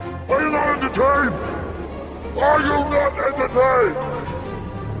Are you not entertained?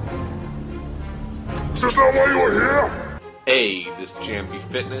 Is this not why you are here? Hey, this is JMB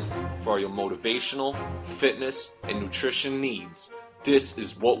Fitness for all your motivational, fitness, and nutrition needs. This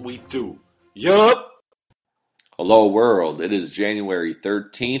is what we do. Yup! Hello world, it is January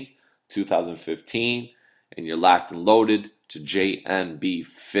 13th, 2015, and you're locked and loaded to JMB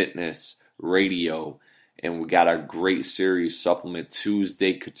Fitness Radio. And we got our great series, Supplement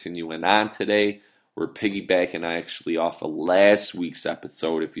Tuesday, continuing on today. We're piggybacking actually off of last week's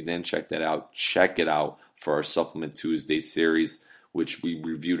episode. If you didn't check that out, check it out for our Supplement Tuesday series, which we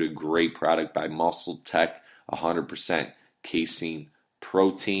reviewed a great product by Muscle Tech, 100% casein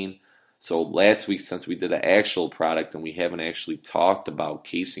protein. So last week, since we did an actual product and we haven't actually talked about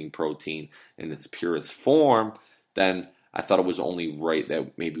casein protein in its purest form, then I thought it was only right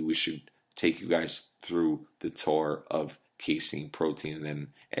that maybe we should take you guys through the tour of casein protein and then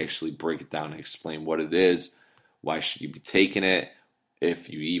actually break it down and explain what it is, why should you be taking it, if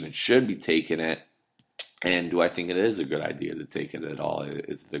you even should be taking it, and do I think it is a good idea to take it at all?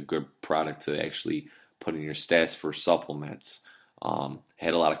 Is it a good product to actually put in your stats for supplements?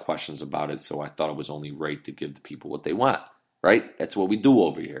 Had a lot of questions about it, so I thought it was only right to give the people what they want, right? That's what we do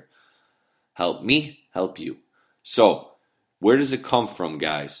over here. Help me, help you. So, where does it come from,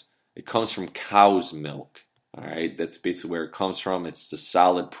 guys? It comes from cow's milk. All right, that's basically where it comes from. It's the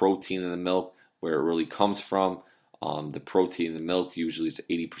solid protein in the milk, where it really comes from. The protein in the milk usually is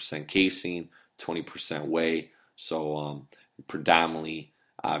 80% casein, 20% whey. So predominantly,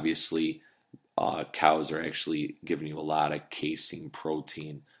 obviously, cows are actually giving you a lot of casein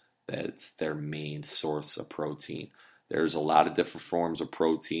protein. That's their main source of protein. There's a lot of different forms of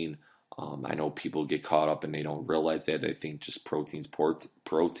protein. I know people get caught up and they don't realize that. They think just protein's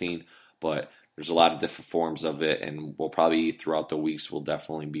protein, but there's a lot of different forms of it, and we'll probably, throughout the weeks, we'll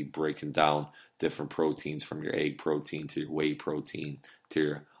definitely be breaking down different proteins, from your egg protein to your whey protein to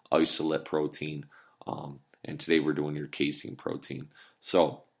your isolate protein, and today we're doing your casein protein.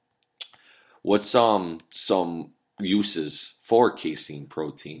 So, what's some uses for casein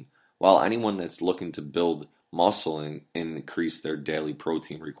protein? Well, anyone that's looking to build muscle and increase their daily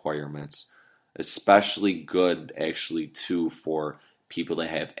protein requirements, especially good actually too for people that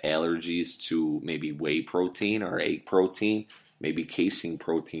have allergies to maybe whey protein or egg protein. Maybe casein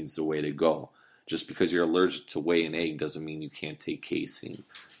protein is the way to go. Just because you're allergic to whey and egg doesn't mean you can't take casein.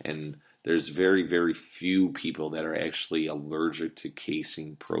 And there's very, very few people that are actually allergic to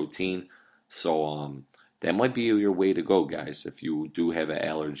casein protein. So that might be your way to go, guys, if you do have an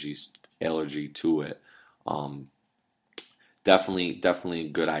allergy to it. Definitely a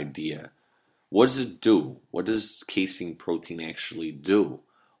good idea. What does it do? What does casein protein actually do?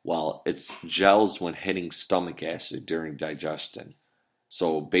 Well, it's gels when hitting stomach acid during digestion.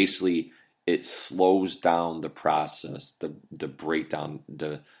 So basically, it slows down the process, the breakdown,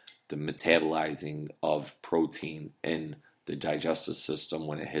 the metabolizing of protein in the digestive system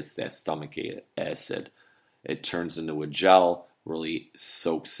when it hits that stomach acid. It turns into a gel, really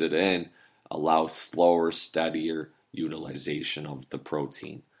soaks it in, allows slower, steadier utilization of the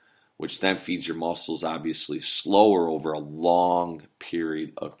protein, which then feeds your muscles obviously slower over a long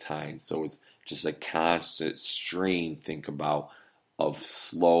period of time. So it's just a constant stream, think about, of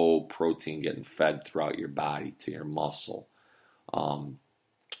slow protein getting fed throughout your body to your muscle.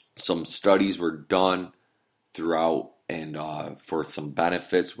 Some studies were done throughout and for some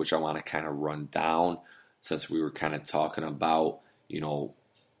benefits, which I want to kind of run down since we were kind of talking about,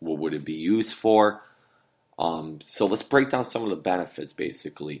 what would it be used for. So let's break down some of the benefits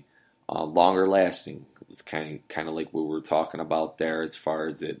basically. Longer lasting. It's kind of like what we were talking about there, as far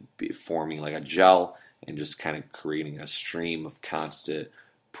as it forming like a gel and just kind of creating a stream of constant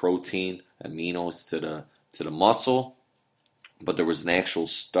protein, aminos to the muscle. But there was an actual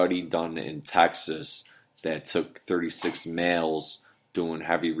study done in Texas that took 36 males doing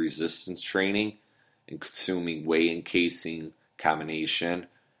heavy resistance training and consuming whey and casein combination,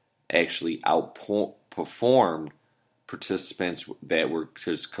 actually outperformed participants that were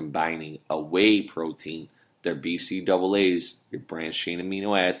just combining a whey protein, their BCAAs, your branched chain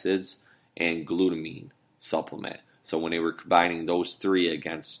amino acids, and glutamine supplement. So when they were combining those three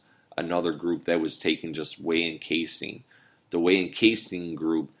against another group that was taking just whey and casein, the whey and casein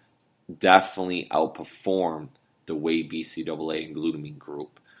group definitely outperformed the whey, BCAA, and glutamine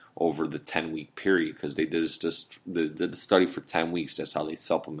group over the 10-week period, because they did the study for 10 weeks. That's how they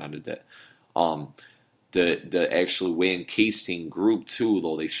supplemented it. The actual whey and casein group too,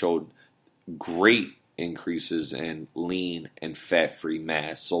 though, they showed great increases in lean and fat-free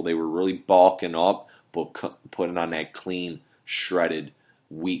mass. So they were really bulking up, but putting on that clean, shredded,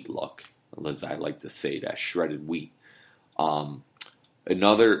 wheat look. as I like to say, that shredded wheat. Um,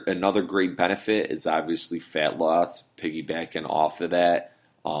 another great benefit is obviously fat loss. Piggybacking off of that,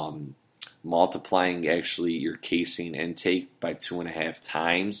 multiplying actually your casein intake by 2.5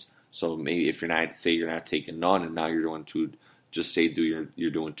 times. So maybe if you're not taking none, and now you're doing two, just say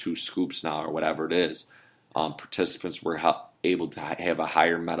you're doing 2 scoops now or whatever it is. Participants were able to have a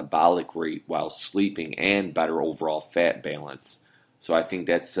higher metabolic rate while sleeping and better overall fat balance. So I think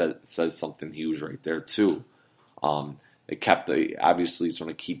that says something huge right there too. Obviously it's going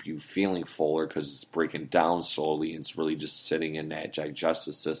to keep you feeling fuller because it's breaking down slowly and it's really just sitting in that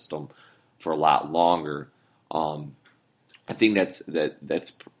digestive system for a lot longer. I think that's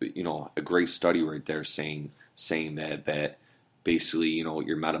a great study right there saying that basically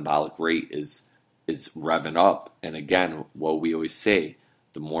your metabolic rate is revving up. And again, what we always say,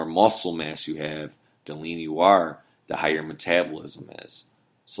 the more muscle mass you have, the leaner you are, the higher metabolism is.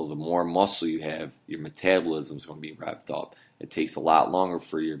 So the more muscle you have, your metabolism is going to be revved up. It takes a lot longer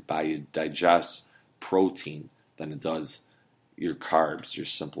for your body to digest protein than it does your carbs, your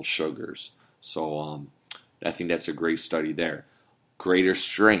simple sugars. So I think that's a great study there. Greater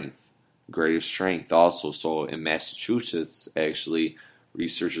strength also. So in Massachusetts, actually,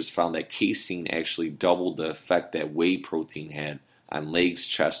 researchers found that casein actually doubled the effect that whey protein had on legs,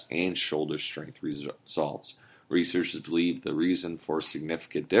 chest, and shoulder strength results. Researchers believe the reason for a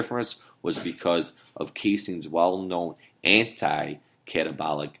significant difference was because of casein's well-known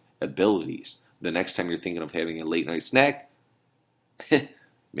anti-catabolic abilities. The next time you're thinking of having a late-night snack,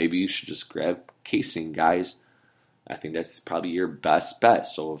 maybe you should just grab casein, guys. I think that's probably your best bet.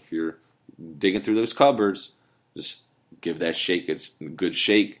 So if you're digging through those cupboards, just give that shake a good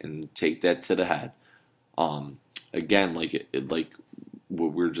shake and take that to the head. Again, like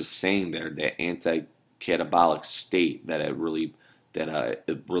what we're just saying there, that anti-catabolic state that it really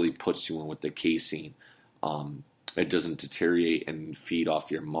puts you in with the casein. It doesn't deteriorate and feed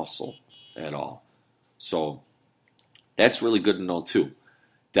off your muscle at all. So that's really good to know too.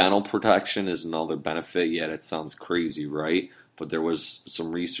 Dental protection is another benefit. Yeah, that sounds crazy, right? But there was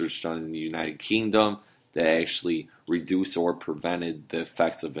some research done in the United Kingdom that actually reduced or prevented the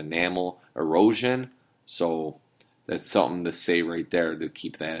effects of enamel erosion. So that's something to say right there, to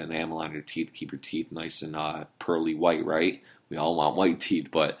keep that enamel on your teeth, keep your teeth nice and pearly white, right? We all want white teeth,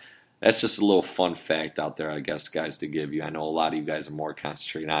 but that's just a little fun fact out there, I guess, guys, to give you. I know a lot of you guys are more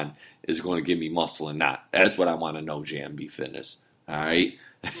concentrating on, is it going to give me muscle or not? That's what I want to know, JMB Fitness. All right?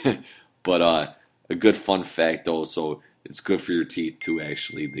 But a good fun fact, though, so it's good for your teeth too,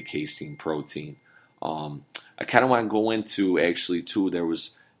 actually, the casein protein. I kind of want to go into, actually, too, there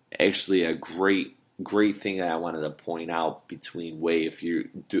was actually a great thing that I wanted to point out between whey.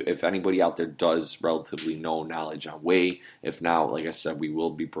 If anybody out there does relatively know knowledge on whey, if not, like I said, we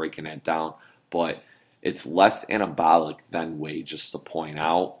will be breaking that down. But it's less anabolic than whey, just to point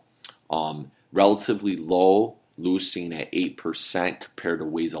out. Relatively low leucine at 8% compared to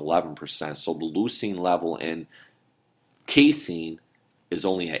whey's 11%. So the leucine level in casein is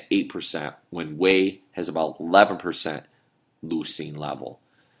only at 8% when whey has about 11% leucine level.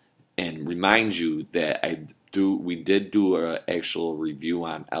 And remind you that we did do an actual review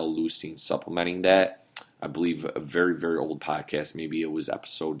on L-leucine supplementing that. I believe a very, very old podcast. Maybe it was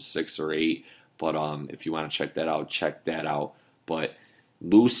episode 6 or 8. But if you want to check that out. But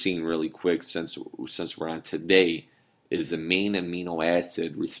leucine, really quick, since we're on today, is the main amino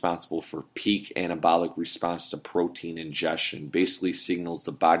acid responsible for peak anabolic response to protein ingestion. Basically signals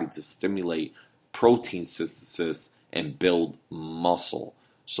the body to stimulate protein synthesis and build muscle.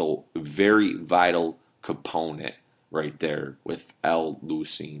 So very vital component right there with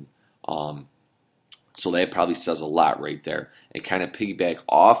L-leucine. So that probably says a lot right there. And kind of piggyback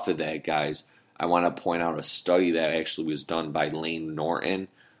off of that, guys, I want to point out a study that actually was done by Lane Norton,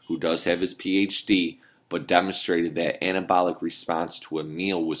 who does have his PhD, but demonstrated that anabolic response to a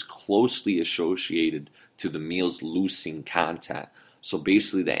meal was closely associated to the meal's leucine content. So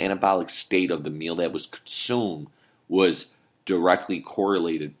basically the anabolic state of the meal that was consumed was directly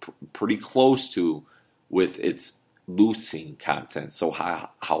correlated, pretty close to, with its leucine content. So how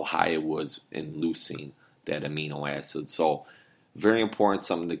high it was in leucine, that amino acid. So very important,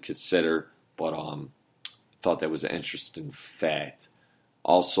 something to consider. But thought that was an interesting fact.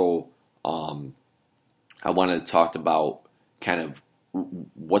 Also, I wanted to talk about kind of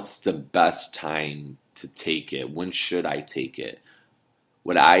what's the best time to take it. When should I take it?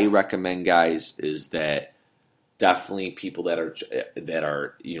 What I recommend, guys, is that definitely people that are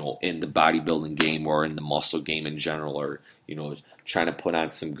in the bodybuilding game or in the muscle game in general, or trying to put on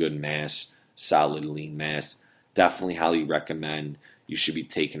some good mass, solid lean mass, definitely highly recommend you should be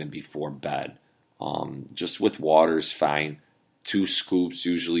taking it before bed. Just with water is fine. 2 scoops,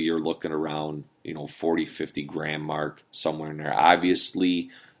 usually you're looking around, 40, 50 gram mark, somewhere in there. Obviously,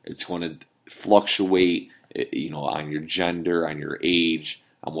 it's going to fluctuate, on your gender, on your age,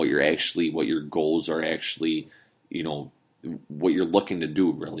 on what your goals are actually, what you're looking to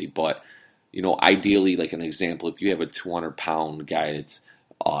do really. But, ideally, like an example, if you have a 200-pound guy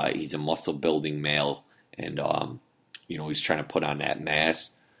he's a muscle building male and, he's trying to put on that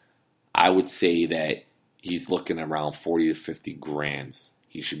mass, I would say that he's looking around 40 to 50 grams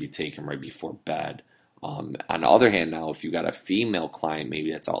he should be taking right before bed. On the other hand, now, if you got a female client,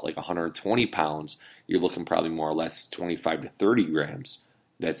 maybe that's out like 120 pounds, you're looking probably more or less 25 to 30 grams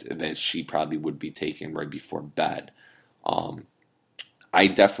that she probably would be taking right before bed. I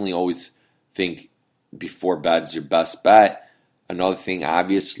definitely always think before bed's your best bet. Another thing,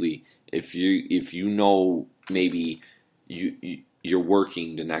 obviously, if you know maybe you're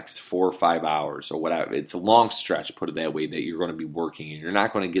working the next 4 or 5 hours or whatever, it's a long stretch, put it that way, that you're going to be working and you're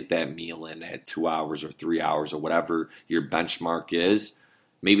not going to get that meal in at 2 hours or 3 hours or whatever your benchmark is,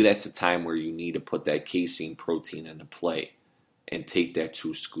 maybe that's the time where you need to put that casein protein into play and take that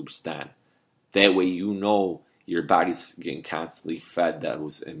 2 scoops then. That way your body's getting constantly fed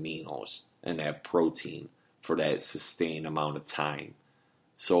those aminos and that protein for that sustained amount of time.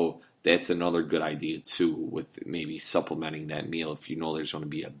 So that's another good idea too, with maybe supplementing that meal if you know there's going to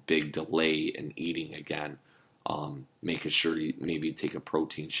be a big delay in eating again. Making sure you maybe take a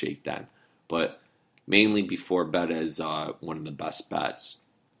protein shake then. But mainly before bed is one of the best bets.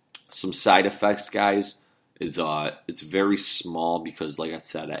 Some side effects, guys, is it's very small because, like I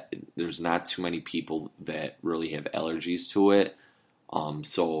said, there's not too many people that really have allergies to it.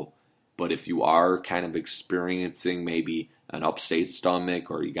 But if you are kind of experiencing maybe an upset stomach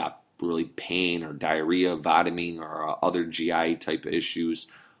or you got really pain or diarrhea, vomiting, or other GI type issues,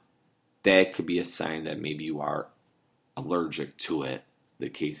 that could be a sign that maybe you are allergic to it, the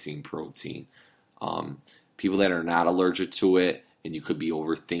casein protein. People that are not allergic to it, and you could be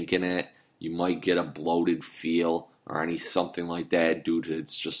overthinking it, you might get a bloated feel or something like that due to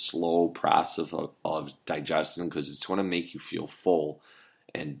its just slow process of digestion, because it's going to make you feel full,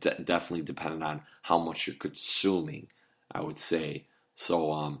 and definitely depending on how much you're consuming, I would say.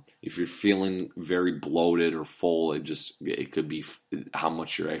 So if you're feeling very bloated or full, it could be how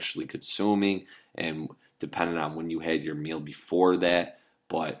much you're actually consuming, and depending on when you had your meal before that.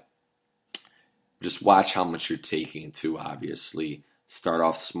 But just watch how much you're taking too, obviously. Start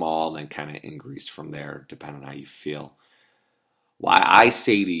off small, then kind of increase from there, depending on how you feel. Why I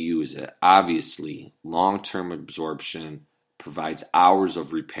say to use it, obviously, long-term absorption provides hours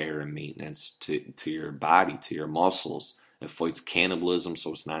of repair and maintenance to your body, to your muscles. It fights cannibalism,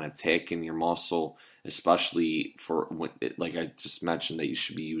 so it's not attacking your muscle, especially for when, like I just mentioned, that you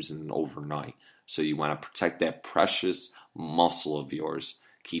should be using it overnight. So you want to protect that precious muscle of yours.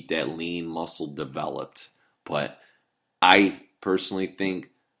 Keep that lean muscle developed. But I personally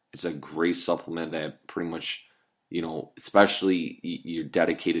think it's a great supplement that pretty much, especially your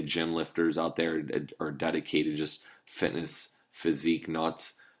dedicated gym lifters out there or dedicated just fitness, physique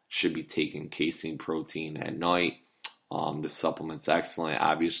nuts should be taking casein protein at night. The supplement's excellent.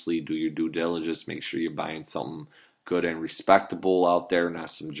 Obviously, do your due diligence. Make sure you're buying something good and respectable out there, not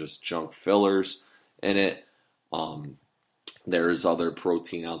some just junk fillers in it. There is other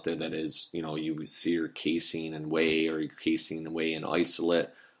protein out there that is, you see your casein and whey or your casein and whey and isolate,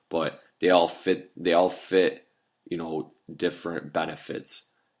 but they all fit, different benefits.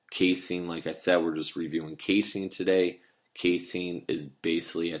 Casein, like I said, we're just reviewing casein today. Casein is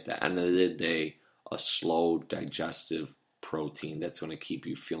basically, at the end of the day, a slow digestive protein that's going to keep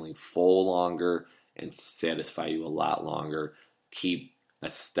you feeling full longer and satisfy you a lot longer. Keep a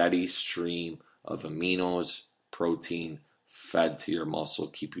steady stream of aminos, protein fed to your muscle,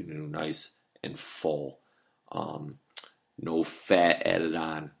 keeping you nice and full. No fat added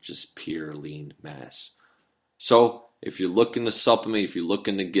on, just pure lean mass. So if you're looking to supplement, if you're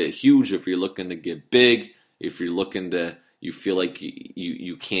looking to get huge, if you're looking to get big, if you're looking to, you feel like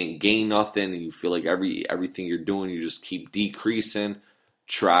you can't gain nothing, and you feel like everything you're doing, you just keep decreasing,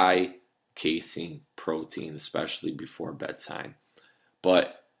 try casein protein, especially before bedtime.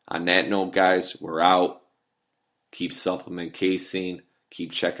 But on that note, guys, we're out. Keep supplement casein.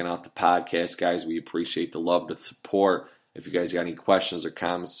 Keep checking out the podcast, guys. We appreciate the love, the support. If you guys got any questions or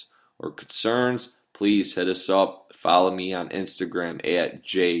comments or concerns, please hit us up. Follow me on Instagram at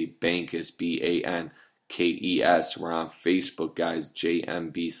jbankes, BANKES. We're on Facebook, guys,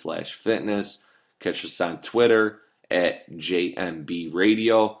 JMB/fitness. Catch us on Twitter at JMB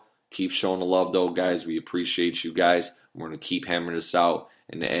Radio. Keep showing the love, though, guys. We appreciate you guys. We're going to keep hammering this out.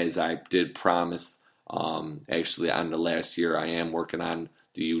 And as I did promise, actually on the last year, I am working on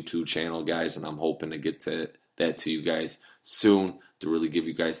the YouTube channel, guys, and I'm hoping to get to that to you guys soon to really give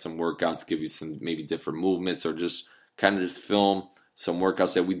you guys some workouts, give you some maybe different movements, or just kind of just film some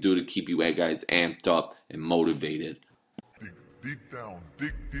workouts that we do to keep you guys amped up and motivated. Dig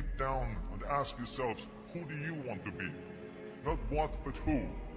deep down and ask yourselves, who do you want to be? Not what, but who.